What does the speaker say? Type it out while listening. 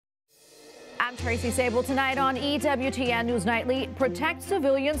I'm Tracy Sabol. Tonight on EWTN News Nightly, protect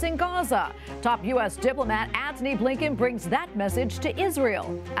civilians in Gaza. Top U.S. diplomat Antony Blinken brings that message to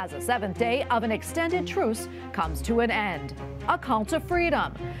Israel as a seventh day of an extended truce comes to an end. A call to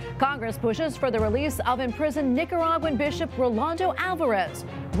freedom. Congress pushes for the release of imprisoned Nicaraguan Bishop Rolando Alvarez.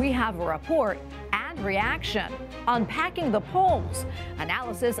 We have a report and reaction. Unpacking the polls.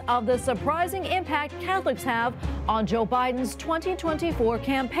 Analysis of the surprising impact Catholics have on Joe Biden's 2024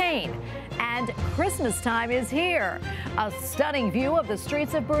 campaign. And Christmas time is here. A stunning view of the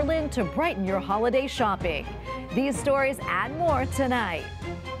streets of Berlin to brighten your holiday shopping. These stories and more tonight.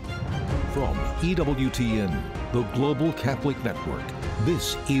 From EWTN, the Global Catholic Network,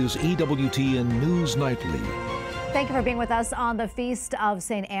 this is EWTN News Nightly. Thank you for being with us on the Feast of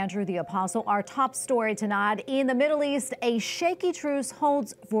St. Andrew the Apostle. Our top story tonight, in the Middle East, a shaky truce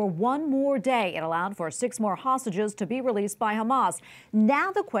holds for one more day. It allowed for 6 more hostages to be released by Hamas.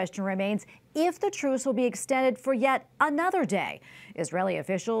 Now the question remains if the truce will be extended for yet another day. Israeli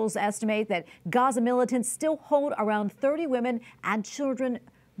officials estimate that Gaza militants still hold around 30 women and children,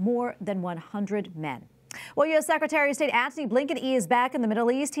 more than 100 men. Well, U.S. Secretary of State Antony Blinken is back in the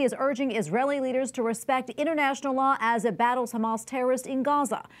Middle East. He is urging Israeli leaders to respect international law as it battles Hamas terrorists in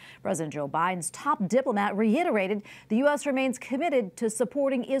Gaza. President Joe Biden's top diplomat reiterated the U.S. remains committed to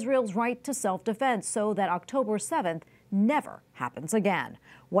supporting Israel's right to self-defense so that October 7th never happens again.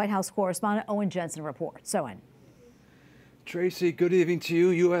 White House correspondent Owen Jensen reports. Owen. Tracy, good evening to you.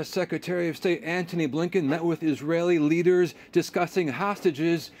 U.S. Secretary of State Antony Blinken met with Israeli leaders discussing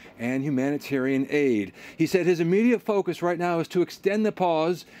hostages and humanitarian aid. He said his immediate focus right now is to extend the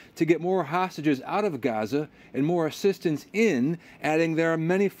pause to get more hostages out of Gaza and more assistance in, adding there are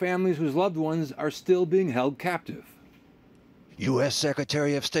many families whose loved ones are still being held captive. U.S.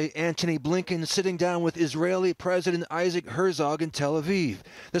 Secretary of State Antony Blinken sitting down with Israeli President Isaac Herzog in Tel Aviv.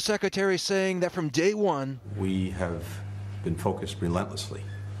 The secretary saying that from day one, we have been focused relentlessly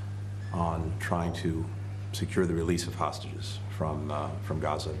on trying to secure the release of hostages from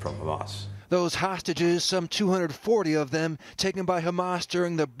Gaza and from Hamas. Those hostages, some 240 of them, taken by Hamas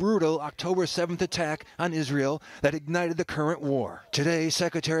during the brutal October 7th attack on Israel that ignited the current war. Today,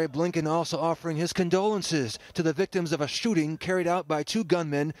 Secretary Blinken also offering his condolences to the victims of a shooting carried out by 2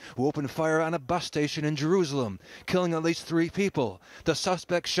 gunmen who opened fire on a bus station in Jerusalem, killing at least 3 people. The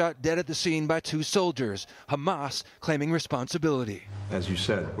suspect shot dead at the scene by 2 soldiers, Hamas claiming responsibility. As you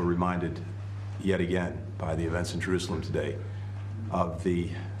said, we're reminded yet again by the events in Jerusalem today of the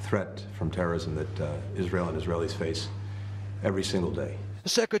threat from terrorism that Israel and Israelis face every single day.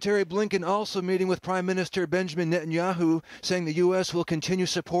 Secretary Blinken also meeting with Prime Minister Benjamin Netanyahu, saying the U.S. will continue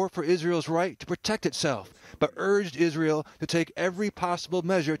support for Israel's right to protect itself, but urged Israel to take every possible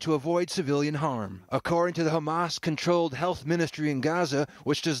measure to avoid civilian harm. According to the Hamas-controlled health ministry in Gaza,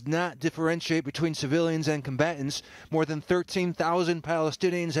 which does not differentiate between civilians and combatants, more than 13,000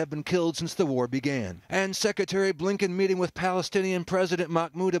 Palestinians have been killed since the war began. And Secretary Blinken meeting with Palestinian President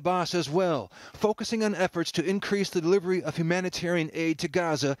Mahmoud Abbas as well, focusing on efforts to increase the delivery of humanitarian aid to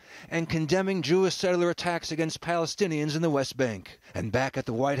Gaza and condemning Jewish settler attacks against Palestinians in the West Bank. And back at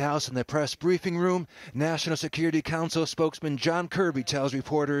the White House in the press briefing room, National Security Council spokesman John Kirby tells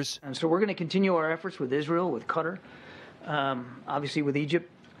reporters. And so we're going to continue our efforts with Israel, with Qatar, obviously with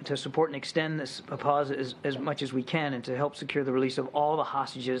Egypt, to support and extend this pause as much as we can and to help secure the release of all the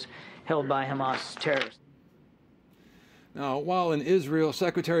hostages held by Hamas terrorists. Now, while in Israel,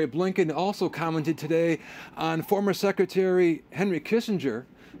 Secretary Blinken also commented today on former Secretary Henry Kissinger,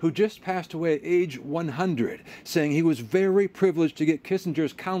 who just passed away at age 100, saying he was very privileged to get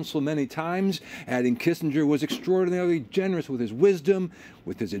Kissinger's counsel many times, adding Kissinger was extraordinarily generous with his wisdom,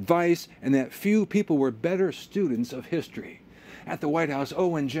 with his advice, and that few people were better students of history. At the White House,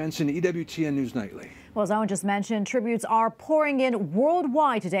 Owen Jensen, EWTN News Nightly. Well, as Owen just mentioned, tributes are pouring in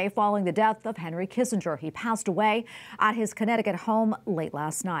worldwide today following the death of Henry Kissinger. He passed away at his Connecticut home late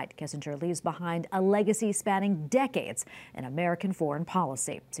last night. Kissinger leaves behind a legacy spanning decades in American foreign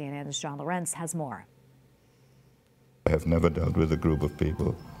policy. CNN's John Lorenz has more. I have never dealt with a group of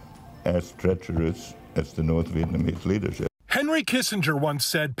people as treacherous as the North Vietnamese leadership. Henry Kissinger once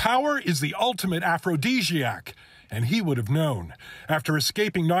said, "Power is the ultimate aphrodisiac." And he would have known. After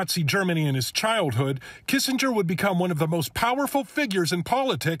escaping Nazi Germany in his childhood, Kissinger would become one of the most powerful figures in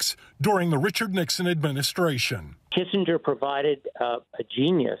politics during the Richard Nixon administration. Kissinger provided a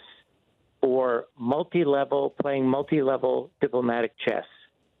genius for playing multi-level diplomatic chess,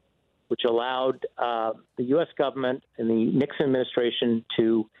 which allowed the U.S. government and the Nixon administration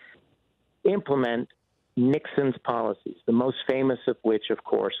to implement Nixon's policies, the most famous of which, of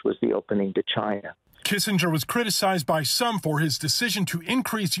course, was the opening to China. Kissinger was criticized by some for his decision to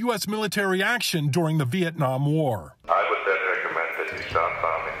increase U.S. military action during the Vietnam War. I would then recommend that you start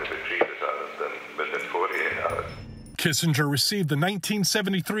farming the retreaters out within 48 hours. Kissinger received the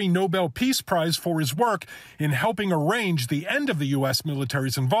 1973 Nobel Peace Prize for his work in helping arrange the end of the U.S.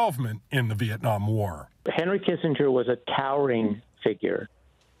 military's involvement in the Vietnam War. Henry Kissinger was a towering figure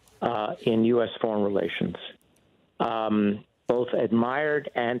in U.S. foreign relations, both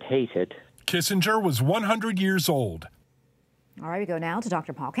admired and hated. Kissinger was 100 years old. All right, we go now to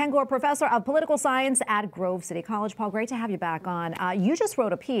Dr. Paul Kengor, professor of political science at Grove City College. Paul, great to have you back on. You just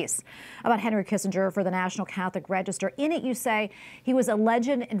wrote a piece about Henry Kissinger for the National Catholic Register. In it, you say he was a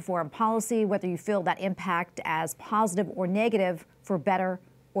legend in foreign policy, whether you feel that impact as positive or negative, for better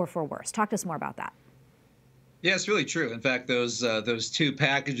or for worse. Talk to us more about that. Yeah, it's really true. In fact, those two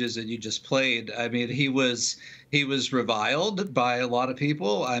packages that you just played, I mean, he was reviled by a lot of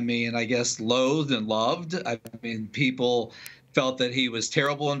people. I mean, I guess loathed and loved. I mean, people felt that he was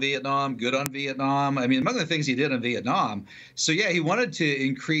terrible in Vietnam, good on Vietnam. I mean, among the things he did in Vietnam. So, yeah, he wanted to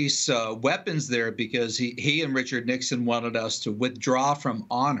increase weapons there because he and Richard Nixon wanted us to withdraw from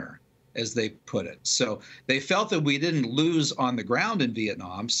honor, as they put it. So they felt that we didn't lose on the ground in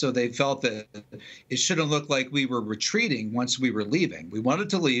Vietnam, so they felt that it shouldn't look like we were retreating once we were leaving. We wanted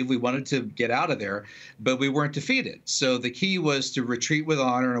to leave, we wanted to get out of there, but we weren't defeated. So the key was to retreat with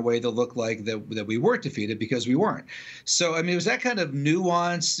honor in a way that looked like that we weren't defeated, because we weren't. So, I mean, it was that kind of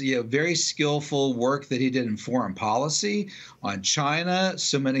nuanced, very skillful work that he did in foreign policy, on China,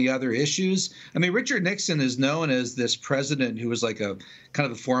 so many other issues. I mean, Richard Nixon is known as this president who was like a kind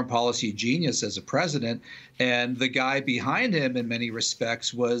of a foreign policy genius as a president, and the guy behind him in many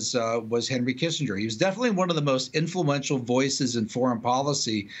respects was Henry Kissinger. He was definitely one of the most influential voices in foreign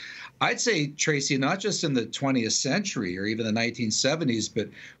policy, I'd say, Tracy, not just in the 20th century or even the 1970s, but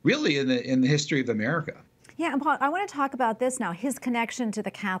really in the history of America. Yeah, and Paul, I want to talk about this now, his connection to the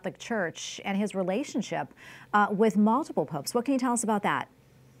Catholic Church and his relationship with multiple popes. What can you tell us about that?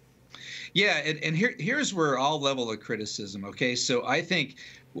 Yeah, and here's where I'll level the criticism, okay? So I think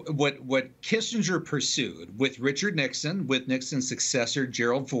what Kissinger pursued with Richard Nixon, with Nixon's successor,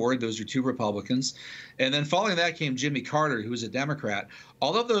 Gerald Ford, those are two Republicans, and then following that came Jimmy Carter, who was a Democrat.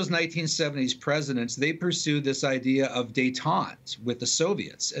 All of those 1970s presidents, they pursued this idea of détente with the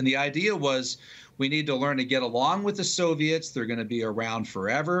Soviets. And the idea was, we need to learn to get along with the Soviets. They're going to be around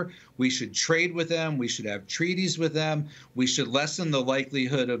forever. We should trade with them. We should have treaties with them. We should lessen the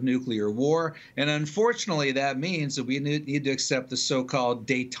likelihood of nuclear war. And unfortunately, that means that we need to accept the so-called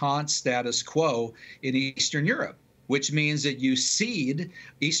détente status quo in Eastern Europe, which means that you cede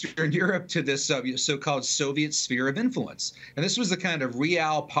Eastern Europe to this so-called Soviet sphere of influence. And this was the kind of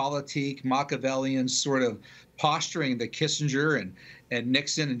realpolitik, Machiavellian sort of posturing that Kissinger and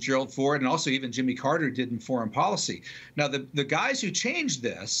Nixon and Gerald Ford and also even Jimmy Carter did in foreign policy. Now, the guys who changed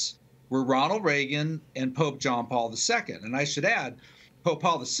this were Ronald Reagan and Pope John Paul II. And I should add, Pope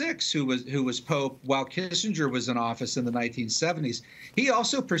Paul VI, who was Pope while Kissinger was in office in the 1970s, he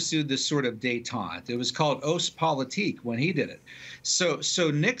also pursued this sort of détente. It was called Ostpolitik when he did it. So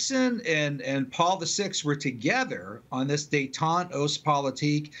Nixon and Paul VI were together on this détente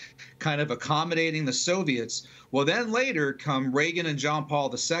Ostpolitik, kind of accommodating the Soviets. Well, then later come Reagan and John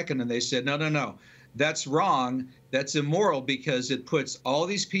Paul II, and they said, no, that's wrong. That's immoral, because it puts all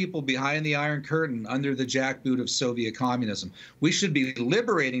these people behind the Iron Curtain under the jackboot of Soviet communism. We should be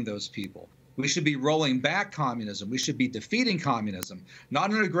liberating those people. We should be rolling back communism. We should be defeating communism,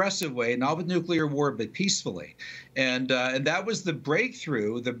 not in an aggressive way, not with nuclear war, but peacefully. And that was the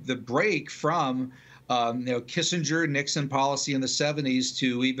breakthrough, the break from Kissinger, Nixon policy in the 70s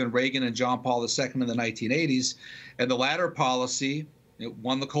to even Reagan and John Paul II in the 1980s. And the latter policy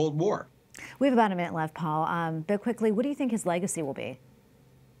won the Cold War. We have about a minute left, Paul. But quickly, what do you think his legacy will be?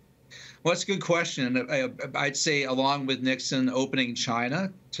 Well, that's a good question. I'd say, along with Nixon opening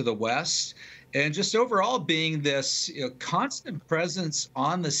China to the West, and just overall being this constant presence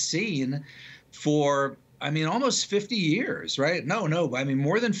on the scene for, almost 50 years, right? No,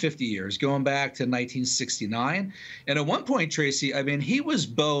 more than 50 years, going back to 1969. And at one point, Tracy, he was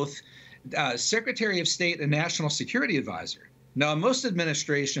both Secretary of State and National Security Advisor. Now, in most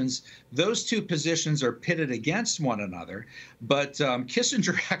administrations, those two positions are pitted against one another, but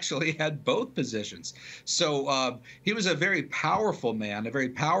Kissinger actually had both positions. So he was a very powerful man, a very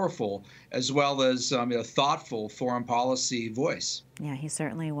powerful as well as thoughtful foreign policy voice. Yeah, he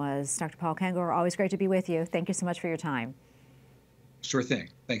certainly was. Dr. Paul Kengor, always great to be with you. Thank you so much for your time. Sure thing.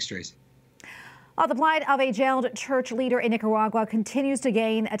 Thanks, Tracy. Well, the plight of a jailed church leader in Nicaragua continues to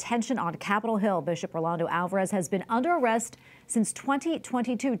gain attention on Capitol Hill. Bishop Rolando Alvarez has been under arrest since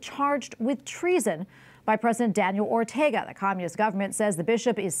 2022, charged with treason by President Daniel Ortega. The communist government says the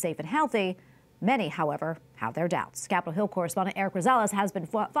bishop is safe and healthy. Many, however, have their doubts. Capitol Hill correspondent Eric Rosales has been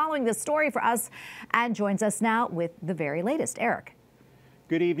following this story for us and joins us now with the very latest. Eric.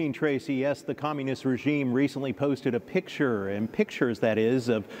 Good evening, Tracy. Yes, the communist regime recently posted a picture, and pictures that is,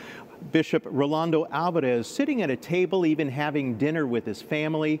 of Bishop Rolando Alvarez sitting at a table, even having dinner with his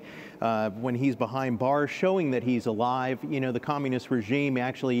family when he's behind bars, showing that he's alive. You know, the communist regime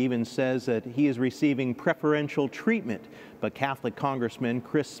actually even says that he is receiving preferential treatment. But Catholic Congressman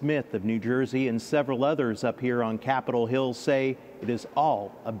Chris Smith of New Jersey and several others up here on Capitol Hill say it is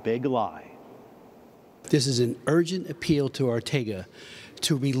all a big lie. This is an urgent appeal to Ortega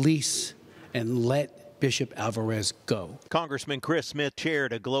to release and let Bishop Alvarez go. Congressman Chris Smith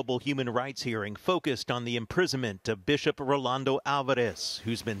chaired a global human rights hearing focused on the imprisonment of Bishop Rolando Alvarez,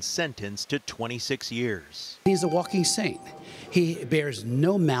 who's been sentenced to 26 years. He's a walking saint. He bears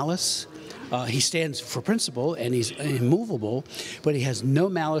no malice. He stands for principle and he's immovable, but he has no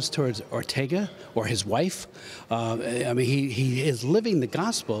malice towards Ortega or his wife. I mean, he is living the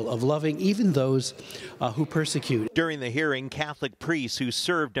gospel of loving even those who persecute. During the hearing, Catholic priests who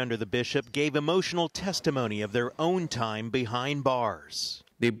served under the bishop gave emotional testimony of their own time behind bars.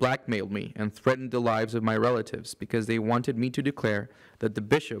 They blackmailed me and threatened the lives of my relatives because they wanted me to declare that the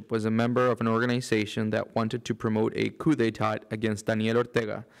bishop was a member of an organization that wanted to promote a coup d'etat against Daniel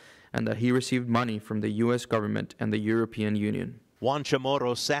Ortega, and that he received money from the U.S. government and the European Union. Juan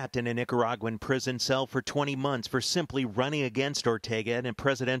Chamorro sat in a Nicaraguan prison cell for 20 months for simply running against Ortega in a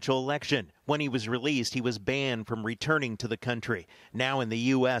presidential election. When he was released, he was banned from returning to the country. Now in the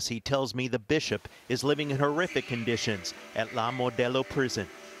U.S., he tells me the bishop is living in horrific conditions at La Modelo prison.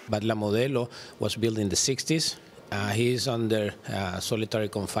 But La Modelo was built in the 60s. He is under solitary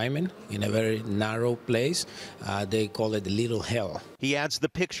confinement in a very narrow place. They call it the Little Hell. He adds the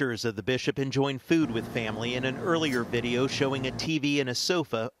pictures of the bishop enjoying food with family in an earlier video showing a TV and a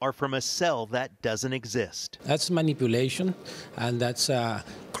sofa are from a cell that doesn't exist. That's manipulation, and that's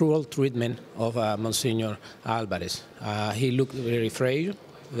cruel treatment of Monsignor Alvarez. He looked very frail,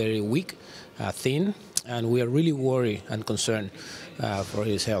 very weak, thin, and we are really worried and concerned for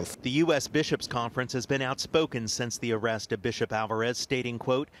his health. The U.S. Bishops' Conference has been outspoken since the arrest of Bishop Alvarez, stating,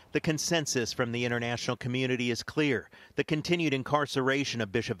 quote, "The consensus from the international community is clear. The continued incarceration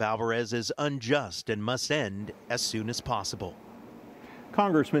of Bishop Alvarez is unjust and must end as soon as possible."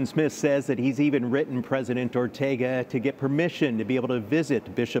 Congressman Smith says that he's even written President Ortega to get permission to be able to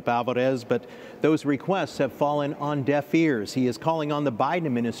visit Bishop Alvarez, but those requests have fallen on deaf ears. He is calling on the Biden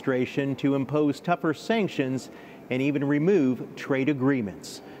administration to impose tougher sanctions and even remove trade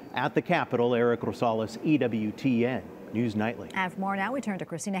agreements. At the Capitol, Eric Rosales, EWTN News Nightly. And for more now, we turn to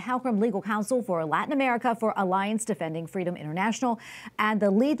Christina Halcrum, legal counsel for Latin America for Alliance Defending Freedom International and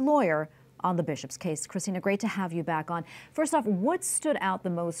the lead lawyer on the bishop's case. Christina, great to have you back on. First off, what stood out the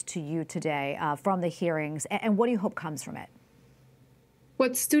most to you today from the hearings, and what do you hope comes from it?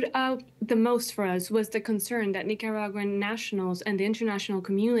 What stood out the most for us was the concern that Nicaraguan nationals and the international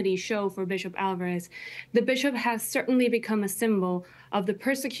community show for Bishop Alvarez. The bishop has certainly become a symbol of the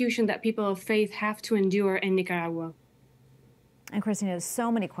persecution that people of faith have to endure in Nicaragua. And Christina,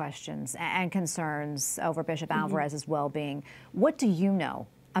 so many questions and concerns over Bishop Alvarez's well-being. What do you know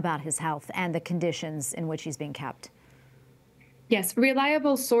about his health and the conditions in which he's being kept? Yes,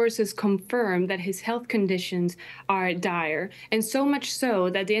 reliable sources confirm that his health conditions are dire, and so much so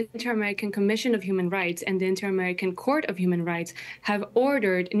that the Inter-American Commission of Human Rights and the Inter-American Court of Human Rights have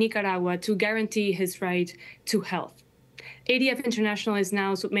ordered Nicaragua to guarantee his right to health. ADF International is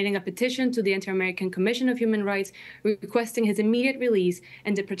now submitting a petition to the Inter-American Commission of Human Rights requesting his immediate release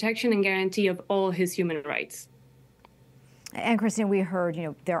and the protection and guarantee of all his human rights. And Christina, we heard,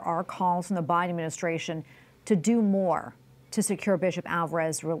 there are calls from the Biden administration to do more to secure Bishop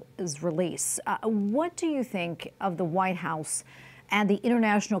Alvarez's release. What do you think of the White House and the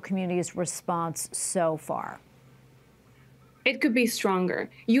international community's response so far? It could be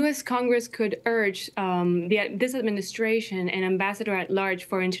stronger. U.S. Congress could urge this administration and ambassador at large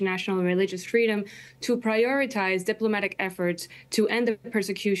for international religious freedom to prioritize diplomatic efforts to end the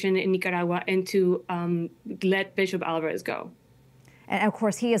persecution in Nicaragua and to let Bishop Alvarez go. And of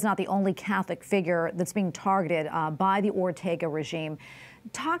course, he is not the only Catholic figure that's being targeted by the Ortega regime.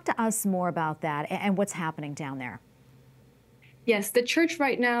 Talk to us more about that and what's happening down there. Yes, the church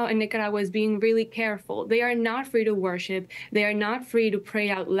right now in Nicaragua is being really careful. They are not free to worship. They are not free to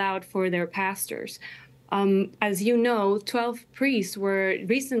pray out loud for their pastors. As you know, 12 priests were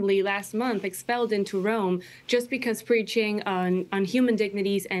recently, last month, expelled into Rome just because preaching on human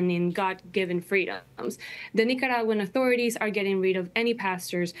dignities and in God-given freedoms. The Nicaraguan authorities are getting rid of any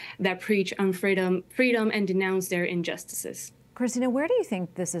pastors that preach on freedom and denounce their injustices. Christina, where do you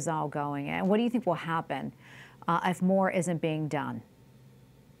think this is all going, and what do you think will happen if more isn't being done?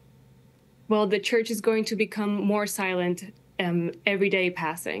 Well, the church is going to become more silent every day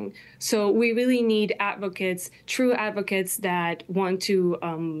passing. So we really need advocates, true advocates that want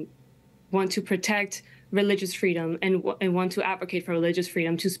to protect religious freedom and want to advocate for religious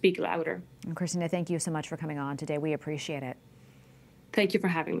freedom to speak louder. And Christina, thank you so much for coming on today. We appreciate it. Thank you for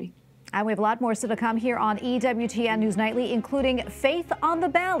having me. And we have a lot more still to come here on EWTN News Nightly, including Faith on the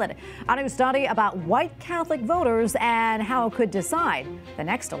Ballot, a new study about white Catholic voters and how it could decide the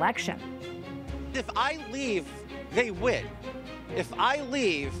next election. If I leave, they win. If I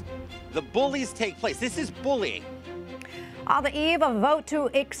leave, the bullies take place. This is bullying. On the eve of a vote to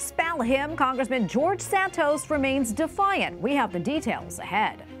expel him, Congressman George Santos remains defiant. We have the details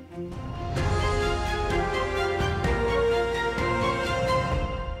ahead.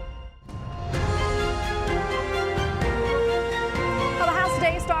 Well, the House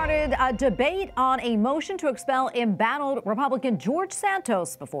today started a debate on a motion to expel embattled Republican George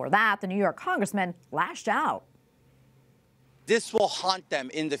Santos. Before that, the New York congressman lashed out. This will haunt them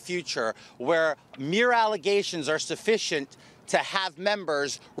in the future, where mere allegations are sufficient to have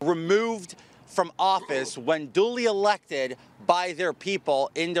members removed from office when duly elected by their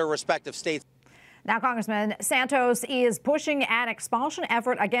people in their respective states. Now, Congressman Santos is pushing an expulsion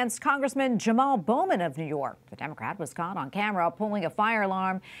effort against Congressman Jamal Bowman of New York. The Democrat was caught on camera pulling a fire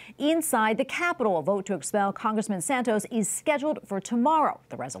alarm inside the Capitol. A vote to expel Congressman Santos is scheduled for tomorrow.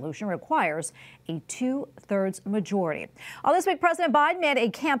 The resolution requires a 2/3 majority. This week, President Biden made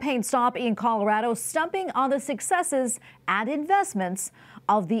a campaign stop in Colorado, stumping on the successes and investments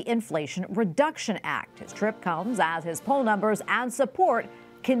of the Inflation Reduction Act. His trip comes as his poll numbers and support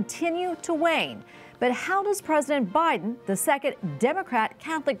continue to wane. But how does President Biden, the second Democrat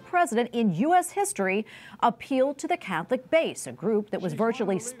Catholic president in U.S. history, appeal to the Catholic base, a group that was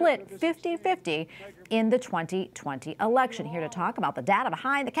virtually split 50-50 in the 2020 election? Here to talk about the data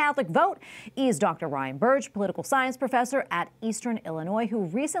behind the Catholic vote is Dr. Ryan Burge, political science professor at Eastern Illinois, who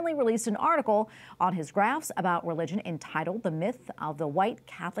recently released an article on his graphs about religion entitled "The Myth of the White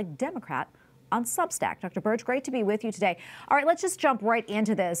Catholic Democrat" on Substack. Dr. Burge, great to be with you today. All right, let's just jump right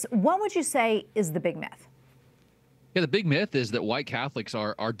into this. What would you say is the big myth? Yeah, the big myth is that white Catholics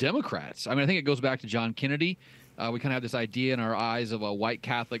are Democrats. I mean, I think it goes back to John Kennedy. We kind of have this idea in our eyes of a white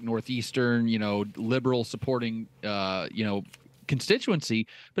Catholic, Northeastern, liberal supporting, constituency.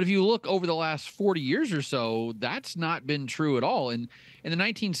 But if you look over the last 40 years or so, that's not been true at all. And in the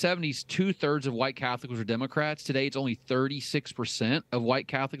 1970s, 2/3 of white Catholics were Democrats. Today, it's only 36% of white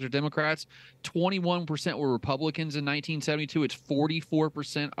Catholics are Democrats. 21% were Republicans in 1972. It's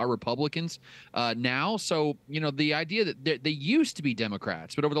 44% are Republicans now. So, the idea that they used to be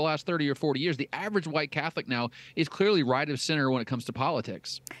Democrats, but over the last 30 or 40 years, the average white Catholic now is clearly right of center when it comes to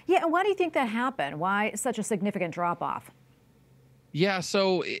politics. Yeah, and why do you think that happened? Why such a significant drop-off? Yeah,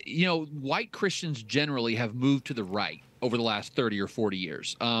 so, white Christians generally have moved to the right over the last 30 or 40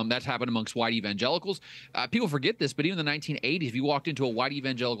 years. That's happened amongst white evangelicals. People forget this, but even in the 1980s, if you walked into a white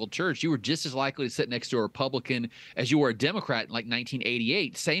evangelical church, you were just as likely to sit next to a Republican as you were a Democrat in like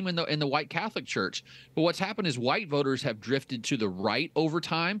 1988. Same in the white Catholic church. But what's happened is white voters have drifted to the right over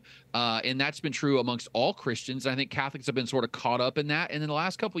time, and that's been true amongst all Christians. I think Catholics have been sort of caught up in that. And in the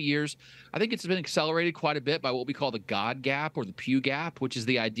last couple of years, I think it's been accelerated quite a bit by what we call the God gap or the pew gap, which is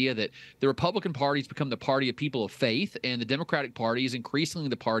the idea that the Republican Party's become the party of people of faith, and the Democratic Party is increasingly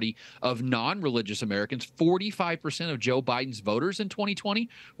the party of non-religious Americans. 45% of Joe Biden's voters in 2020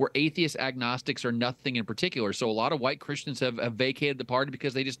 were atheists, agnostics, or nothing in particular. So a lot of white Christians have vacated the party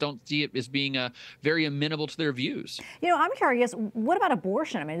because they just don't see it as being very amenable to their views. I'm curious, what about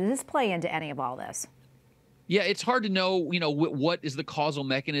abortion? I mean, does this play into any of all this? Yeah, it's hard to know, what is the causal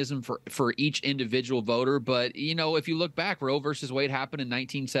mechanism for each individual voter. But, if you look back, Roe versus Wade happened in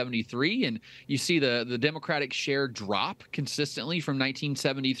 1973, and you see the Democratic share drop consistently from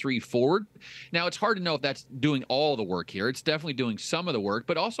 1973 forward. Now, it's hard to know if that's doing all the work here. It's definitely doing some of the work,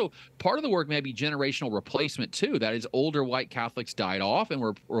 but also part of the work may be generational replacement, too. That is, older white Catholics died off and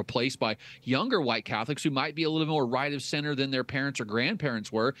were replaced by younger white Catholics who might be a little more right of center than their parents or grandparents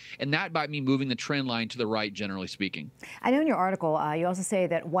were, and that might be moving the trend line to the right, generally speaking. I know in your article, you also say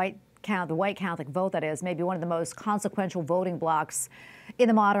that the white Catholic vote, that is, may be one of the most consequential voting blocks in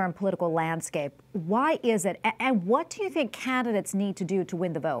the modern political landscape. Why is it? And what do you think candidates need to do to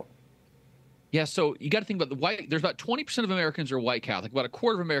win the vote? Yeah, so you got to think about there's about 20% of Americans are white Catholic. About a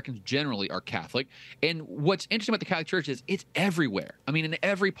quarter of Americans generally are Catholic. And what's interesting about the Catholic Church is it's everywhere. I mean, in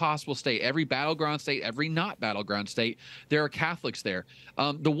every possible state, every battleground state, every not battleground state, there are Catholics there.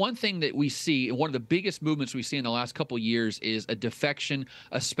 The one thing that we see, and one of the biggest movements we see in the last couple of years, is a defection,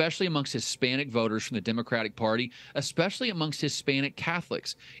 especially amongst Hispanic voters from the Democratic Party, especially amongst Hispanic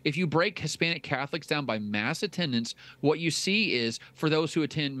Catholics. If you break Hispanic Catholics down by mass attendance, what you see is for those who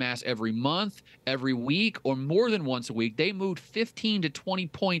attend Mass every month, every week, or more than once a week, they moved 15 to 20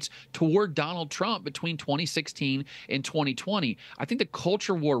 points toward Donald Trump between 2016 and 2020. I think the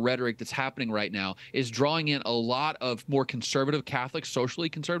culture war rhetoric that's happening right now is drawing in a lot of more conservative Catholics, socially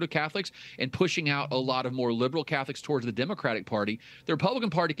conservative Catholics, and pushing out a lot of more liberal Catholics towards the Democratic Party. The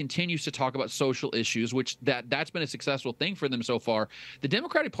Republican Party continues to talk about social issues, which that's been a successful thing for them so far. The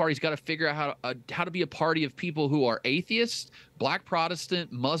Democratic Party's got to figure out how to be a party of people who are atheists, Black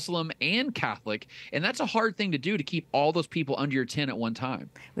Protestant, Muslim, and Catholic, and that's a hard thing to do, to keep all those people under your tin at one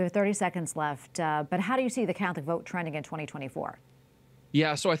time. We have 30 seconds left, but how do you see the Catholic vote trending in 2024?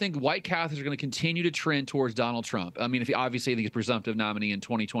 Yeah, so I think white Catholics are going to continue to trend towards Donald Trump. I mean, if he obviously he's a presumptive nominee in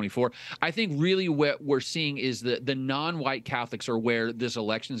 2024, I think really what we're seeing is the non-white Catholics are where this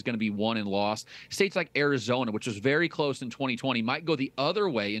election is going to be won and lost. States like Arizona, which was very close in 2020, might go the other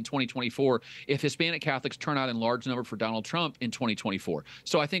way in 2024 if Hispanic Catholics turn out in large number for Donald Trump in 2024.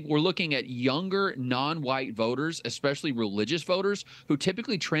 So I think we're looking at younger non-white voters, especially religious voters, who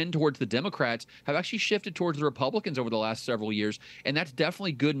typically trend towards the Democrats, have actually shifted towards the Republicans over the last several years, and that's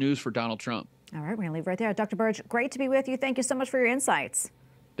definitely good news for Donald Trump. All right, we're going to leave right there. Dr. Burge, great to be with you. Thank you so much for your insights.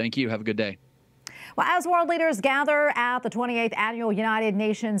 Thank you. Have a good day. Well, as world leaders gather at the 28th Annual United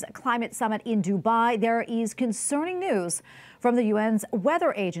Nations Climate Summit in Dubai, there is concerning news from the UN's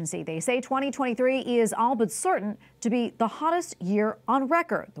weather agency. They say 2023 is all but certain to be the hottest year on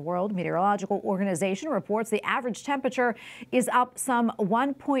record. The World Meteorological Organization reports the average temperature is up some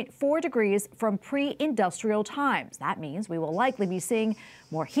 1.4 degrees from pre-industrial times. That means we will likely be seeing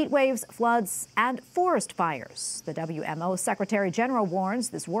more heat waves, floods, and forest fires. The WMO Secretary General warns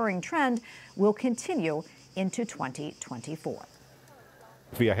this worrying trend will continue into 2024.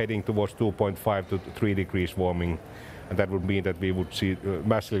 We are heading towards 2.5 to 3 degrees warming, and that would mean that we would see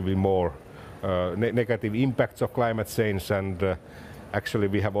massively more negative impacts of climate change. And actually,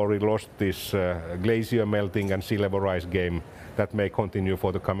 we have already lost this glacier melting and sea level rise game that may continue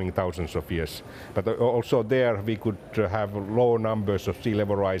for the coming thousands of years. But also there, we could have lower numbers of sea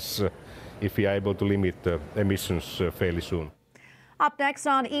level rise if we are able to limit emissions fairly soon. Up next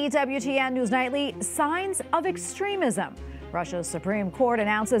on EWTN News Nightly, signs of extremism. Russia's Supreme Court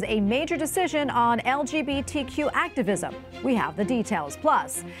announces a major decision on LGBTQ activism. We have the details.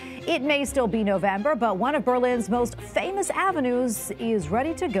 Plus, it may still be November, but one of Berlin's most famous avenues is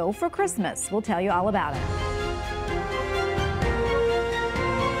ready to go for Christmas. We'll tell you all about it.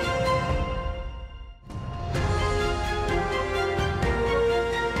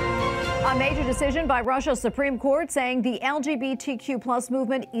 A major decision by Russia's Supreme Court saying the LGBTQ+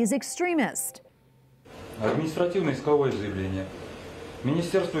 movement is extremist. Административно-исковое заявление.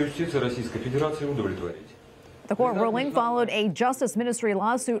 Министерство юстиции Российской Федерации удовлетворить. The court ruling followed a Justice Ministry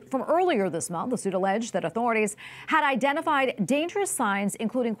lawsuit from earlier this month. The suit alleged that authorities had identified dangerous signs,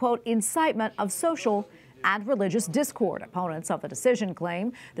 including, quote, incitement of social and religious discord. Opponents of the decision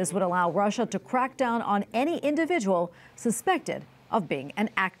claim this would allow Russia to crack down on any individual suspected of being an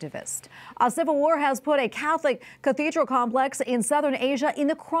activist. A civil war has put a Catholic cathedral complex in southern Asia in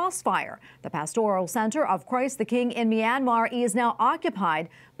the crossfire. The pastoral center of Christ the King in Myanmar is now occupied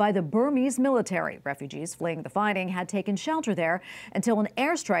by the Burmese military. Refugees fleeing the fighting had taken shelter there until an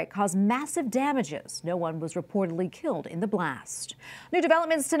airstrike caused massive damages. No one was reportedly killed in the blast. New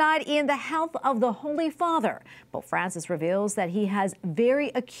developments tonight in the health of the Holy Father. Pope Francis reveals that he has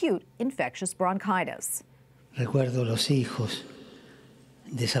very acute infectious bronchitis. Recuerdo los hijos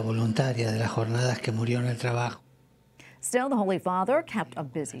de esa voluntaria de las jornadas que murió en el trabajo. Still, the Holy Father kept a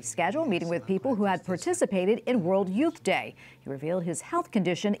busy schedule, meeting with people who had participated in World Youth Day. He revealed his health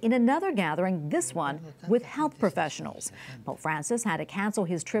condition in another gathering, this one with health professionals. Pope Francis had to cancel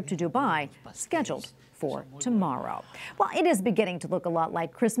his trip to Dubai, scheduled for tomorrow. Well, it is beginning to look a lot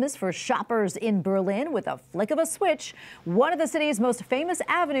like Christmas for shoppers in Berlin. With a flick of a switch, one of the city's most famous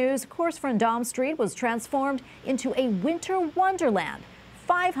avenues, Kursfrendam Street, was transformed into a winter wonderland.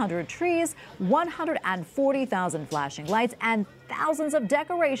 500 trees, 140,000 flashing lights, and thousands of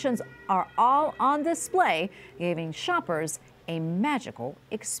decorations are all on display, giving shoppers a magical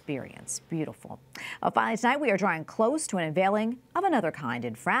experience. Beautiful. Well, finally tonight, we are drawing close to an unveiling of another kind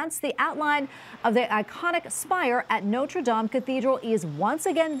in France. The outline of the iconic spire at Notre Dame Cathedral is once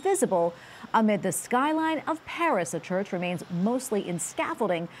again visible Amid the skyline of Paris, the church remains mostly in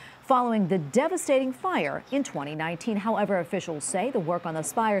scaffolding following the devastating fire in 2019. However, officials say the work on the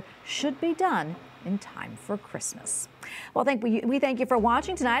spire should be done in time for Christmas. Well, we thank you for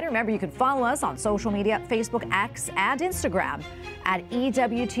watching tonight. Remember, you can follow us on social media, Facebook, X, and Instagram at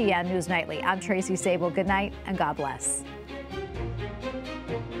EWTN News Nightly. I'm Tracy Sabol. Good night and God bless.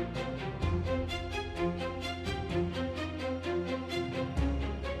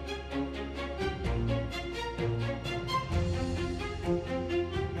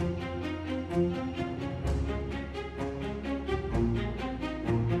 Thank you.